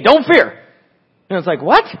say, hey, don't fear. And it's like,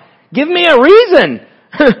 what? Give me a reason.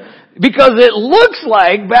 Because it looks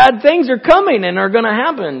like bad things are coming and are going to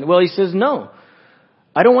happen. Well, He says, no.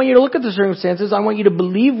 I don't want you to look at the circumstances. I want you to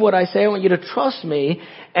believe what I say. I want you to trust me.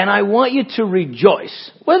 And I want you to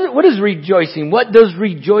rejoice. What is rejoicing? What does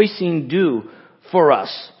rejoicing do for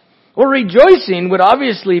us? Well, rejoicing would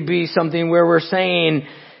obviously be something where we're saying,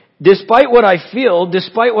 despite what I feel,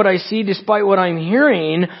 despite what I see, despite what I'm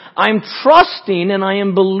hearing, I'm trusting and I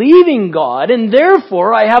am believing God, and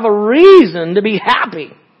therefore I have a reason to be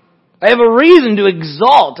happy. I have a reason to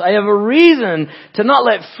exalt. I have a reason to not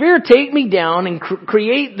let fear take me down and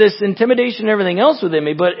create this intimidation and everything else within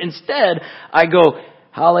me, but instead I go,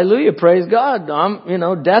 hallelujah, praise God.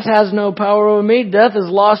 Death has no power over me. Death has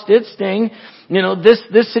lost its sting.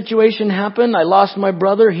 This situation happened. I lost my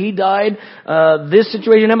brother. He died. This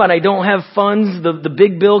situation happened. I don't have funds. The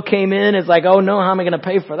big bill came in. It's like, oh no, how am I going to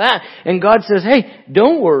pay for that? And God says, hey,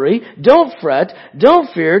 don't worry. Don't fret.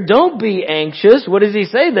 Don't fear. Don't be anxious. What does He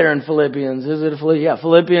say there in Philippians?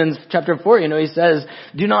 Philippians chapter 4, He says,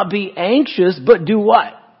 do not be anxious, but do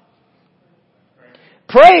what?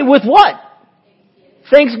 Pray with what?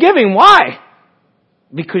 Thanksgiving. Why?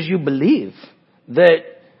 Because you believe that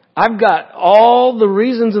I've got all the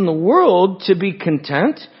reasons in the world to be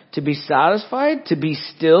content, to be satisfied, to be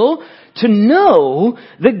still, to know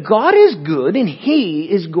that God is good and He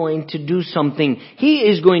is going to do something. He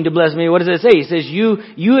is going to bless me. What does it say? He says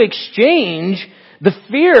you exchange the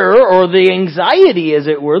fear or the anxiety, as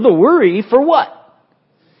it were, the worry, for what?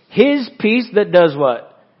 His peace that does what?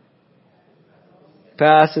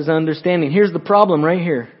 Passes understanding. Here's the problem right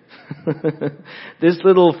here. This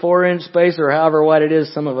little 4-inch space, or however wide it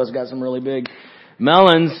is, some of us got some really big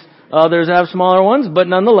melons. Others have smaller ones, but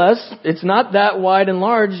nonetheless, it's not that wide and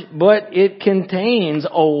large, but it contains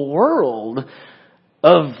a world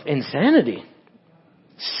of insanity,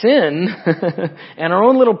 sin, and our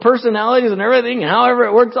own little personalities and everything, and however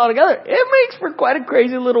it works all together. It makes for quite a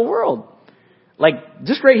crazy little world. Like,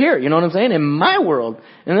 just right here, you know what I'm saying? In my world.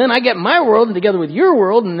 And then I get my world together with your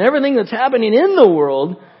world and everything that's happening in the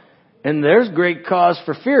world. And there's great cause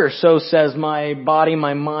for fear. So says my body,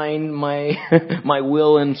 my mind, my my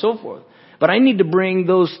will, and so forth. But I need to bring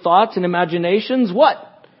those thoughts and imaginations,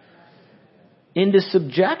 what? Into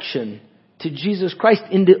subjection to Jesus Christ,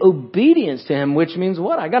 into obedience to Him, which means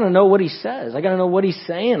what? I got to know what He says. I got to know what He's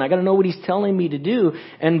saying. I got to know what He's telling me to do.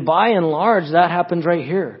 And by and large, that happens right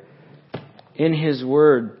here in His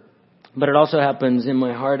Word. But it also happens in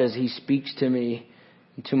my heart as He speaks to me,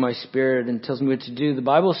 to my spirit, and tells me what to do. The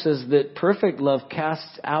Bible says that perfect love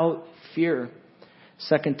casts out fear.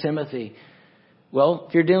 2 Timothy. Well,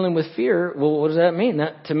 if you're dealing with fear, well, what does that mean?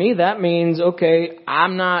 To me, that means, okay,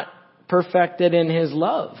 I'm not perfected in His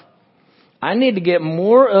love. I need to get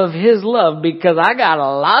more of His love because I got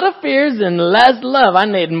a lot of fears and less love. I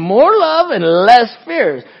need more love and less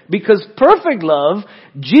fears. Because perfect love,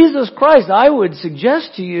 Jesus Christ, I would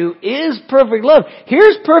suggest to you, is perfect love.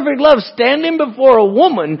 Here's perfect love standing before a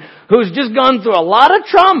woman who's just gone through a lot of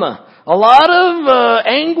trauma, a lot of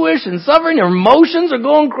anguish and suffering. Her emotions are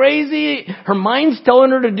going crazy. Her mind's telling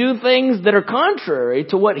her to do things that are contrary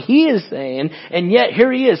to what He is saying. And yet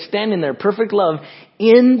here He is standing there, perfect love,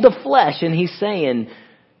 in the flesh. And He's saying,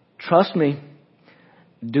 trust me,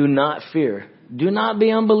 do not fear. Do not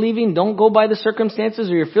be unbelieving. Don't go by the circumstances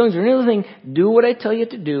or your feelings or anything. Do what I tell you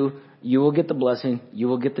to do. You will get the blessing. You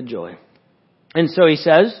will get the joy. And so He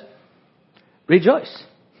says, rejoice.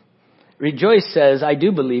 Rejoice says, I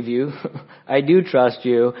do believe you. I do trust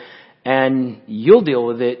you. And you'll deal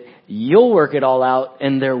with it. You'll work it all out.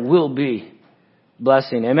 And there will be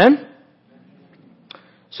blessing. Amen?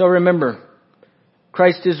 So remember,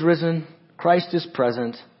 Christ is risen. Christ is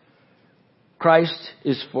present. Christ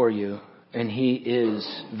is for you. And He is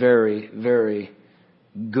very, very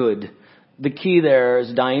good. The key there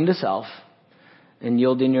is dying to self and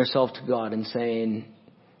yielding yourself to God and saying,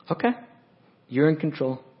 okay, you're in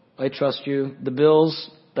control. I trust you. The bills,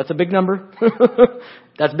 that's a big number.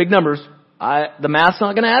 That's big numbers. The math's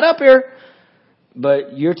not going to add up here.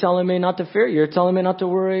 But you're telling me not to fear. You're telling me not to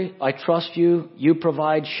worry. I trust you. You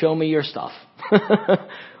provide. Show me your stuff.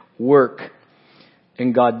 Work.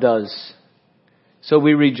 And God does. So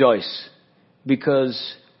we rejoice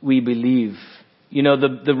because we believe. You know,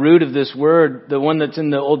 the root of this word, the one that's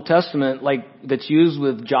in the Old Testament, like that's used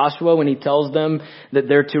with Joshua when he tells them that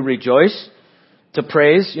they're to rejoice, to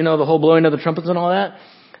praise, you know, the whole blowing of the trumpets and all that.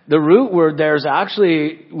 The root word there is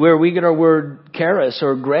actually where we get our word charis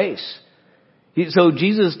or grace. So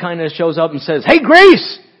Jesus kind of shows up and says, hey,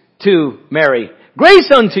 grace to Mary. Grace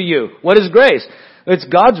unto you. What is grace? It's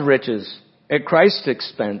God's riches at Christ's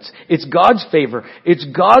expense. It's God's favor. It's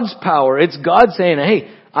God's power. It's God saying,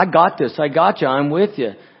 hey, I got this. I got you. I'm with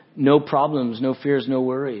you. No problems, no fears, no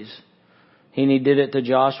worries. And He did it to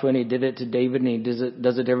Joshua and He did it to David and He does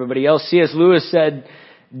it to everybody else. C.S. Lewis said,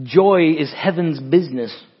 joy is heaven's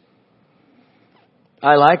business.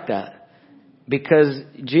 I like that. Because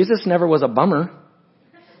Jesus never was a bummer.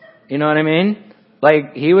 You know what I mean?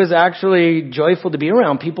 Like, He was actually joyful to be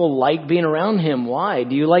around. People like being around Him. Why?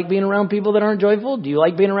 Do you like being around people that aren't joyful? Do you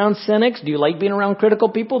like being around cynics? Do you like being around critical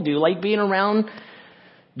people? Do you like being around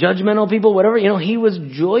judgmental people? Whatever. You know, He was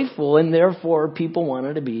joyful and therefore people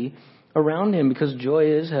wanted to be around Him because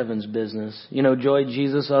joy is heaven's business. You know, joy,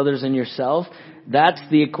 Jesus, others, and yourself. That's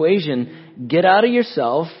the equation. Get out of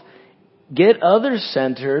yourself. Get others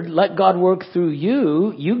centered. Let God work through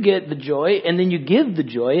you. You get the joy and then you give the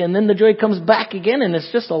joy and then the joy comes back again and it's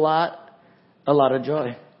just a lot of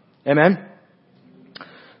joy. Amen.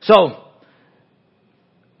 So,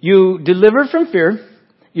 you delivered from fear.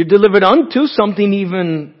 You delivered unto something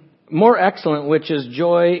even more excellent, which is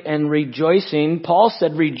joy and rejoicing. Paul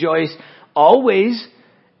said rejoice always.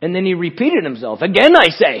 And then he repeated himself. Again, I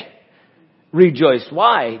say, rejoice.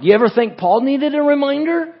 Why? Do you ever think Paul needed a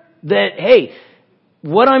reminder? That, hey,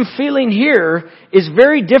 what I'm feeling here is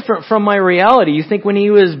very different from my reality. You think when he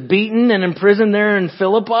was beaten and imprisoned there in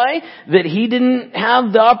Philippi that he didn't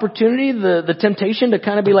have the opportunity, the temptation to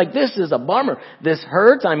kind of be like, this is a bummer. This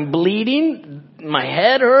hurts. I'm bleeding. My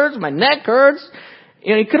head hurts. My neck hurts.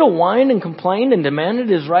 You know, he could have whined and complained and demanded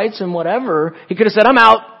his rights and whatever. He could have said, I'm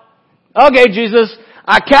out. Okay, Jesus,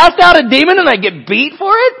 I cast out a demon and I get beat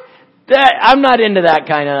for it? I'm not into that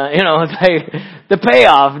kind of, you know, the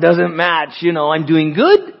payoff doesn't match. You know, I'm doing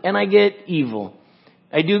good and I get evil.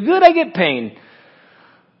 I do good, I get pain.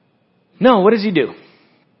 No, what does he do?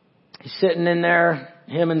 He's sitting in there,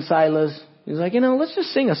 him and Silas. He's like, you know, let's just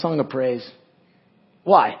sing a song of praise.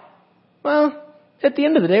 Why? Well, at the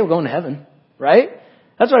end of the day, we're going to heaven, right?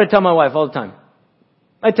 That's what I tell my wife all the time.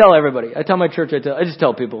 I tell everybody. I tell my church. I just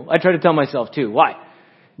tell people. I try to tell myself too. Why?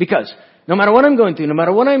 Because no matter what I'm going through, no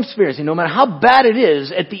matter what I'm experiencing, no matter how bad it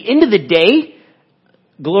is, at the end of the day,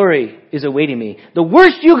 glory is awaiting me. The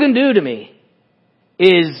worst you can do to me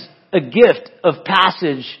is a gift of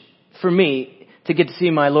passage for me to get to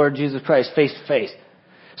see my Lord Jesus Christ face to face.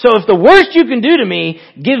 So if the worst you can do to me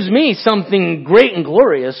gives me something great and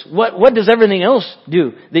glorious, what does everything else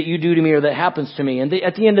do that you do to me or that happens to me? And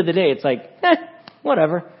at the end of the day, it's like,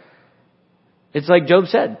 whatever. It's like Job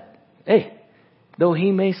said, hey, though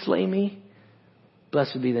he may slay me,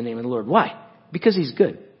 blessed be the name of the Lord. Why? Because he's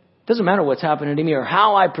good. Doesn't matter what's happening to me or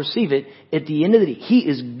how I perceive it. At the end of the day, he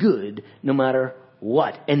is good no matter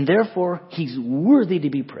what. And therefore, he's worthy to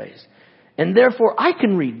be praised. And therefore, I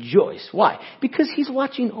can rejoice. Why? Because he's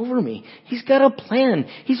watching over me. He's got a plan.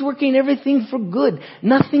 He's working everything for good.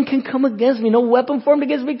 Nothing can come against me. No weapon formed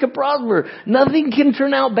against me can prosper. Nothing can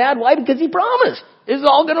turn out bad. Why? Because he promised. It's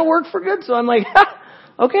all going to work for good. So I'm like,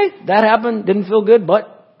 okay, that happened. Didn't feel good,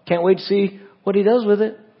 but can't wait to see what he does with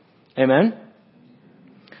it. Amen.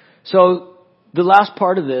 So the last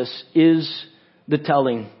part of this is the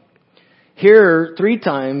telling. Here, 3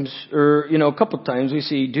 times, or, a couple times, we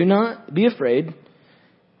see, do not be afraid,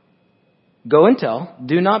 go and tell.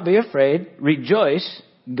 Do not be afraid, rejoice,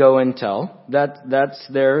 go and tell. That's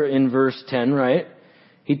there in verse 10, right?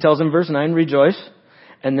 He tells in verse 9, rejoice.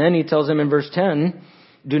 And then he tells him in verse 10,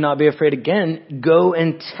 do not be afraid again, go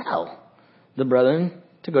and tell the brethren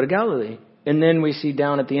to go to Galilee. And then we see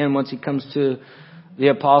down at the end, once he comes to the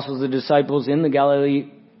apostles, the disciples in the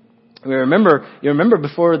Galilee, you remember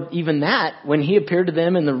before even that, when he appeared to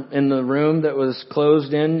them in the room that was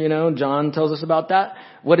closed in, John tells us about that.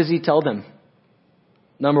 What does he tell them?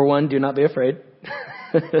 Number 1, do not be afraid.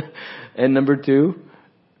 And number 2,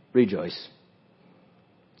 rejoice.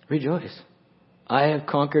 Rejoice. I have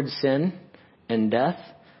conquered sin and death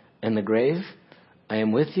and the grave. I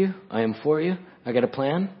am with you. I am for you. I got a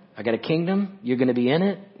plan. I got a kingdom. You're going to be in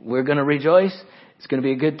it. We're going to rejoice. It's going to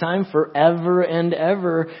be a good time forever and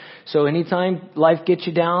ever. So anytime life gets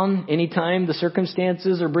you down, anytime the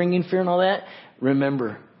circumstances are bringing fear and all that,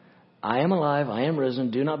 remember, I am alive. I am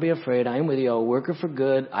risen. Do not be afraid. I am with you. I will work it for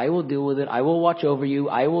good. I will deal with it. I will watch over you.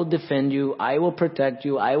 I will defend you. I will protect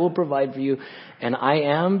you. I will provide for you. And I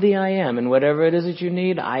am the I am. And whatever it is that you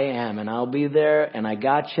need, I am. And I'll be there. And I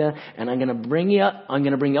got you. And I'm going to bring you up. I'm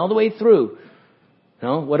going to bring you all the way through.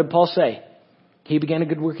 What did Paul say? He began a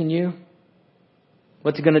good work in you.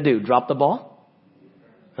 What's he going to do? Drop the ball?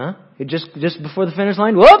 Huh? Just before the finish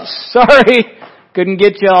line? Whoops! Sorry! Couldn't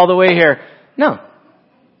get you all the way here. No.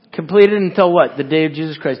 Completed until what? The day of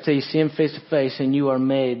Jesus Christ. Till you see him face to face and you are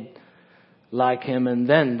made like him. And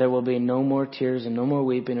then there will be no more tears and no more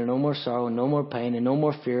weeping and no more sorrow and no more pain and no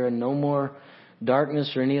more fear and no more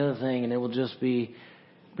darkness or any other thing. And it will just be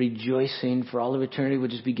rejoicing for all of eternity. We'll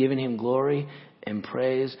just be giving him glory and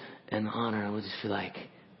praise and honor. And we'll just feel like,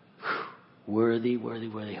 whew, worthy, worthy,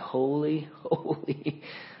 worthy, holy, holy,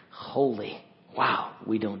 holy. Wow,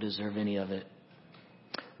 we don't deserve any of it.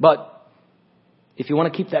 But if you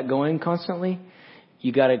want to keep that going constantly,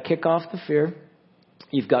 you got to kick off the fear.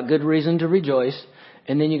 You've got good reason to rejoice.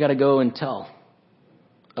 And then you got to go and tell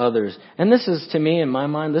others. And this is, to me, in my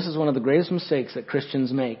mind, this is one of the greatest mistakes that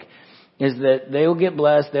Christians make. Is that they will get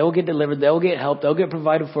blessed, they will get delivered, they'll get help, they'll get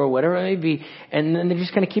provided for, whatever it may be. And then they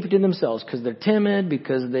just kind of keep it to themselves because they're timid,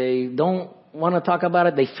 because they don't want to talk about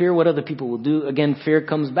it. They fear what other people will do. Again, fear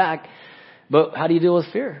comes back. But how do you deal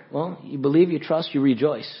with fear? Well, you believe, you trust, you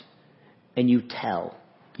rejoice. And you tell.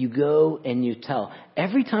 You go and you tell.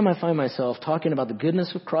 Every time I find myself talking about the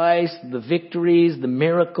goodness of Christ, the victories, the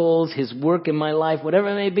miracles, his work in my life, whatever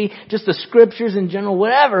it may be, just the scriptures in general,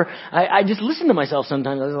 whatever, I just listen to myself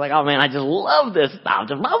sometimes. I was like, oh man, I just love this stuff.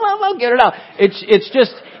 Just get it out. It's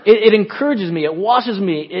just, it encourages me. It washes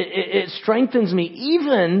me. It strengthens me,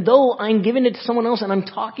 even though I'm giving it to someone else and I'm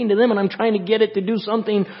talking to them and I'm trying to get it to do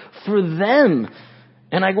something for them.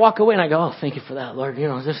 And I walk away and I go, oh, thank you for that, Lord.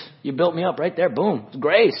 You built me up right there. Boom. It's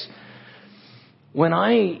grace. When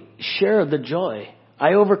I share the joy,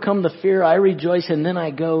 I overcome the fear, I rejoice, and then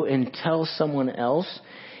I go and tell someone else.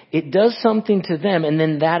 It does something to them, and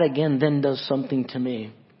then that again then does something to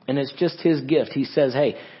me. And it's just His gift. He says,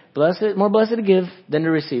 hey, more blessed to give than to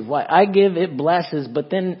receive. Why? I give, it blesses, but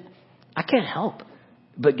then I can't help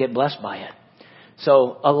but get blessed by it.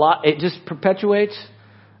 So it just perpetuates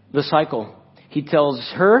the cycle. He tells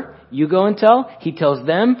her, you go and tell. He tells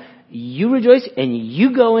them, you rejoice, and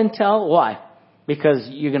you go and tell. Why? Because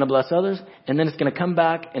you're going to bless others, and then it's going to come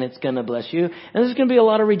back, and it's going to bless you. And there's going to be a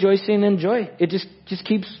lot of rejoicing and joy. It just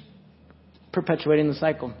keeps perpetuating the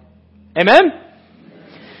cycle. Amen?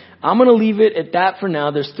 I'm going to leave it at that for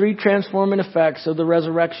now. There's 3 transforming effects of the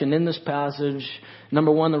resurrection in this passage.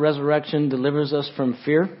 Number 1, the resurrection delivers us from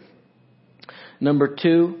fear. Number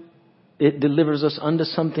 2, it delivers us unto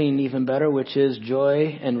something even better, which is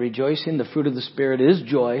joy and rejoicing. The fruit of the Spirit is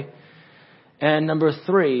joy. And number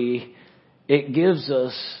 3, it gives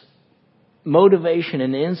us motivation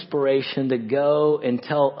and inspiration to go and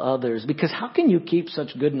tell others. Because how can you keep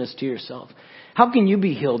such goodness to yourself? How can you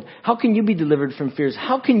be healed? How can you be delivered from fears?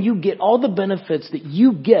 How can you get all the benefits that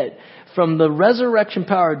you get from the resurrection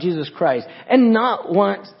power of Jesus Christ and not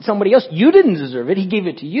want somebody else? You didn't deserve it. He gave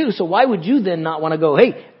it to you. So why would you then not want to go,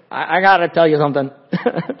 hey, I got to tell you something.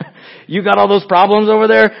 You got all those problems over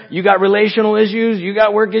there. You got relational issues. You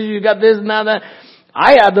got work issues. You got this and that.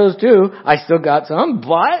 I had those too. I still got some.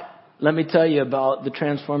 But let me tell you about the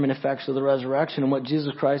transforming effects of the resurrection and what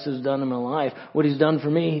Jesus Christ has done in my life. What He's done for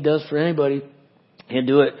me, He does for anybody. He'll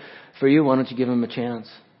do it for you. Why don't you give Him a chance?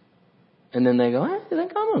 And then they go, you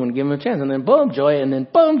think I'm going to give Him a chance. And then boom, joy. And then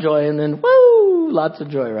boom, joy. And then woo, lots of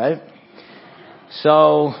joy, right?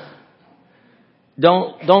 So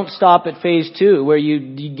don't stop at phase 2 where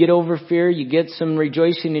you get over fear, you get some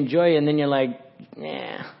rejoicing and joy, and then you're like,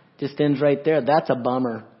 just ends right there. That's a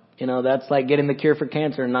bummer. That's like getting the cure for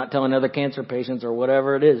cancer and not telling other cancer patients or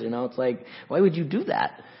whatever it is. It's like, why would you do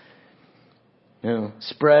that?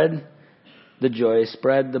 Spread the joy,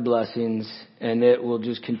 spread the blessings, and it will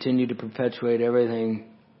just continue to perpetuate everything.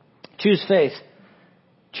 Choose faith.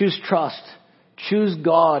 Choose trust. Choose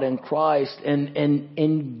God and Christ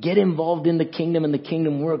and get involved in the kingdom and the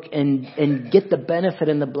kingdom work and get the benefit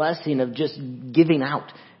and the blessing of just giving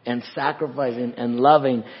out and sacrificing and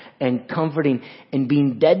loving and comforting and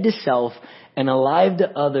being dead to self and alive to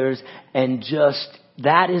others, and just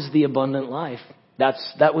that is the abundant life.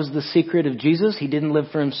 That was the secret of Jesus. He didn't live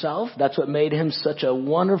for Himself. That's what made Him such a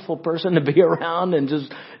wonderful person to be around and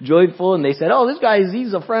just joyful. And they said, oh, this guy,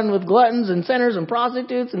 he's a friend with gluttons and sinners and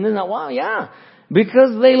prostitutes. And then, wow, yeah.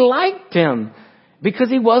 Because they liked Him. Because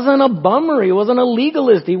He wasn't a bummer. He wasn't a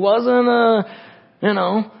legalist. He wasn't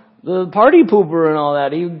the party pooper and all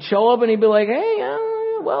that. He'd show up and he'd be like, hey,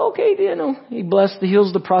 well, okay, He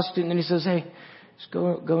heals the prostitute, and then He says, hey, just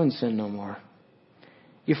go and sin no more.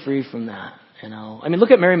 You're free from that.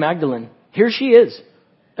 Look at Mary Magdalene. Here she is.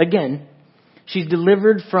 Again, she's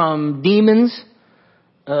delivered from demons,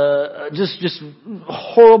 just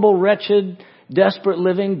horrible, wretched, desperate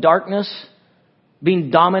living, darkness,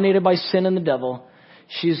 being dominated by sin and the devil.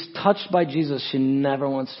 She's touched by Jesus. She never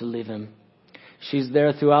wants to leave Him. She's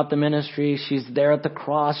there throughout the ministry. She's there at the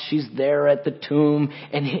cross. She's there at the tomb.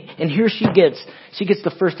 And here she gets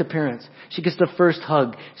the first appearance. She gets the first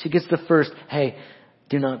hug. She gets the first, hey,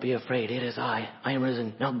 do not be afraid. It is I. I am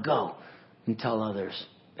risen. Now go and tell others.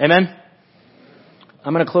 Amen?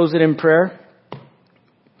 I'm going to close it in prayer.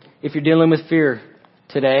 If you're dealing with fear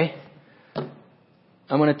today,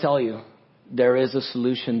 I'm going to tell you there is a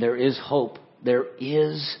solution. There is hope. There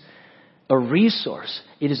is a resource.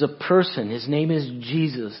 It is a person. His name is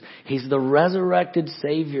Jesus. He's the resurrected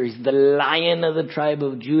Savior. He's the Lion of the tribe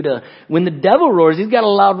of Judah. When the devil roars, he's got a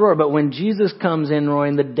loud roar. But when Jesus comes in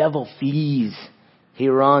roaring, the devil flees. He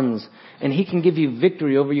runs. And He can give you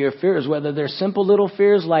victory over your fears, whether they're simple little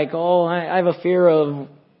fears like, I have a fear of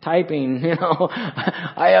typing,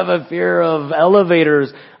 I have a fear of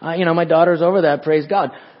elevators. My daughter's over that, praise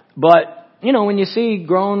God. But, when you see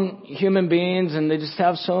grown human beings and they just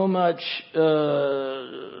have so much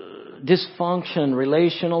dysfunction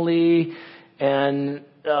relationally, and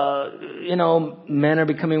men are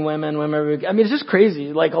becoming women are it's just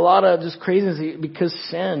crazy. Like a lot of just craziness because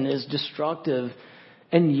sin is destructive.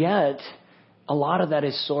 And yet, a lot of that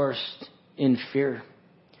is sourced in fear.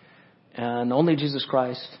 And only Jesus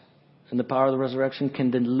Christ and the power of the resurrection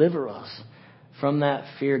can deliver us from that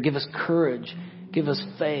fear. Give us courage. Give us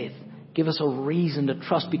faith. Give us a reason to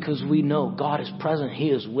trust because we know God is present. He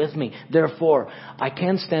is with me. Therefore, I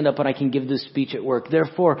can stand up and I can give this speech at work.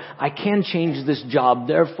 Therefore, I can change this job.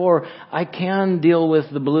 Therefore, I can deal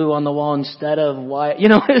with the blue on the wall instead of white. You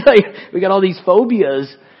know, it's like we got all these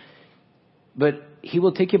phobias. But He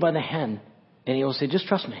will take you by the hand and He will say, just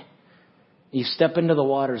trust me. You step into the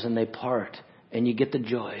waters and they part and you get the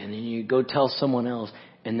joy. And then you go tell someone else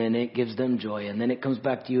and then it gives them joy. And then it comes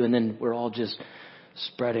back to you and then we're all just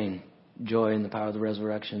spreading joy in the power of the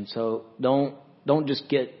resurrection. So don't just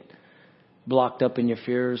get blocked up in your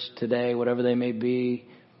fears today, whatever they may be.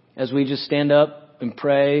 As we just stand up and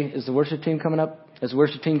pray, is the worship team coming up? As the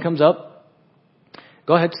worship team comes up,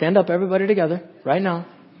 go ahead, stand up, everybody together right now.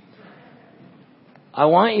 I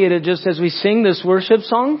want you to just, as we sing this worship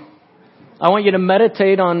song, I want you to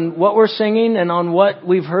meditate on what we're singing and on what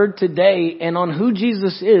we've heard today and on who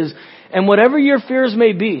Jesus is and whatever your fears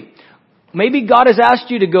may be. Maybe God has asked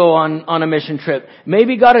you to go on a mission trip.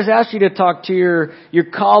 Maybe God has asked you to talk to your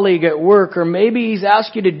colleague at work, or maybe He's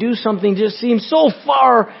asked you to do something just seems so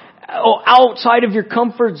far outside of your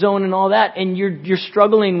comfort zone and all that, and you're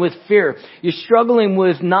struggling with fear. You're struggling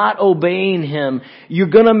with not obeying Him. You're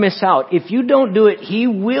gonna miss out. If you don't do it, He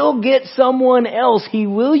will get someone else. He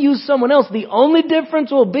will use someone else. The only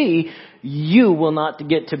difference will be you will not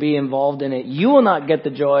get to be involved in it. You will not get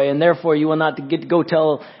the joy, and therefore you will not get to go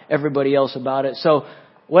tell everybody else about it. So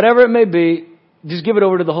whatever it may be, just give it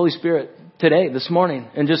over to the Holy Spirit today, this morning,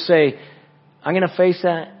 and just say, I'm going to face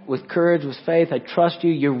that with courage, with faith. I trust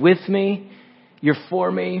you. You're with me. You're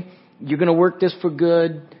for me. You're going to work this for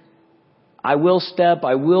good. I will step.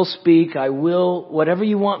 I will speak. I will, whatever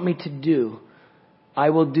you want me to do,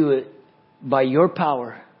 I will do it by your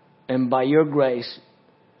power and by your grace.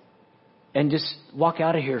 And just walk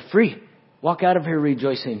out of here free. Walk out of here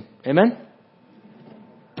rejoicing. Amen?